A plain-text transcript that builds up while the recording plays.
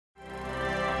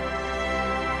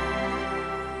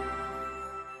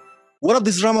What up,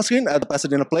 this is Rama screen at the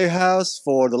Pasadena Playhouse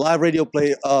for the live radio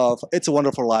play of It's a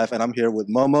Wonderful Life, and I'm here with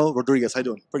Momo Rodriguez. How you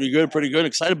doing? Pretty good, pretty good.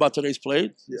 Excited about today's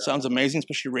play. Yeah. Sounds amazing,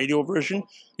 especially radio version.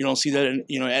 You don't see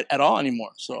that, at all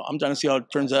anymore. So I'm trying to see how it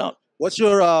turns out. What's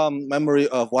your memory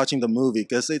of watching the movie?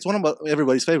 Because it's one of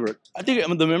everybody's favorite. I think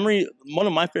one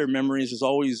of my favorite memories is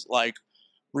always like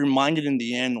reminded in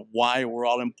the end why we're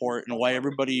all important, why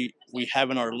everybody we have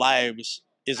in our lives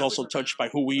is also touched by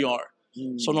who we are.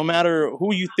 So no matter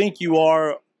who you think you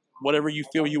are, whatever you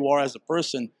feel you are as a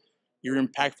person, you're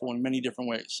impactful in many different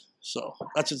ways. So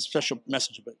that's a special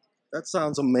message of it. That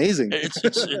sounds amazing. It's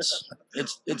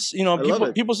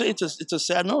people say it's a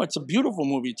sad, no, it's a beautiful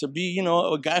movie. To be,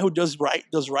 a guy who does right,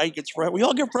 gets right. We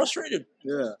all get frustrated.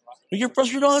 Yeah. We get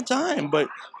frustrated all the time, but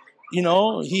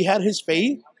he had his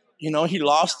faith. He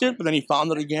lost it, but then he found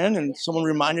it again, and someone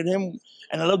reminded him.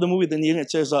 And I love the movie. Then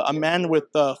it says, "A man with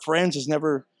friends is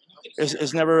never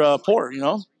poor."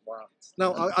 Wow.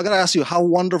 Now I gotta ask you, how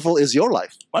wonderful is your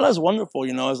life? My life's wonderful.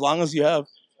 As long as you have,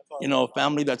 a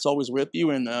family that's always with you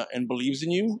and believes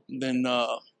in you, then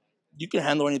you can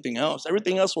handle anything else.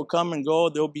 Everything else will come and go.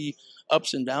 There'll be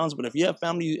ups and downs, but if you have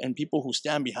family and people who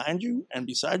stand behind you and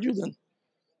beside you, then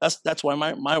that's why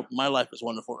my life is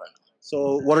wonderful right now.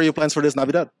 So, what are your plans for this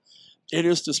Navidad? It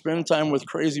is to spend time with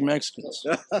crazy Mexicans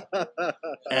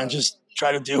and just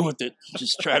try to deal with it.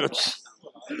 Just try to,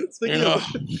 Speaking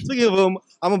of whom,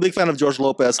 I'm a big fan of George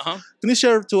Lopez. Can you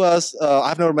share to us,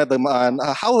 I've never met the man,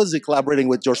 how is he collaborating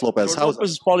with George Lopez? George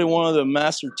Lopez is probably one of the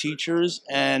master teachers,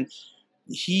 and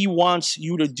he wants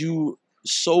you to do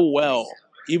so well,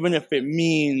 even if it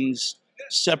means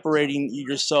separating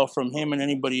yourself from him and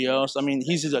anybody else. I mean,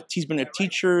 he's been a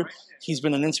teacher. He's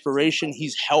been an inspiration.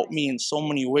 He's helped me in so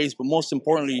many ways, but most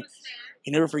importantly,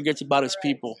 he never forgets about his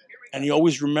people. And he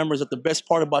always remembers that the best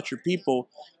part about your people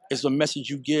is the message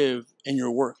you give in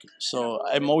your work. So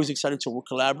I'm always excited to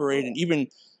collaborate and even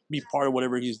be part of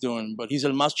whatever he's doing. But he's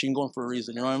el más chingón for a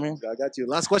reason, you know what I mean? I got you.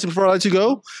 Last question before I let you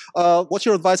go. What's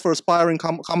your advice for aspiring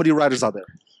comedy writers out there?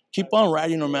 Keep on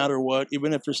writing no matter what,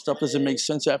 even if your stuff doesn't make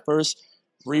sense at first.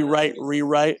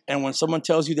 Rewrite. And when someone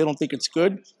tells you they don't think it's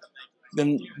good,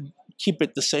 then keep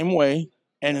it the same way.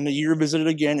 And in a year, visit it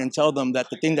again and tell them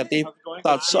that the thing that they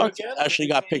thought sucked actually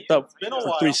got picked up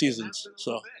for 3 seasons.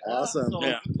 So awesome.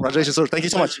 Yeah. Congratulations, sir. Thank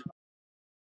you so much.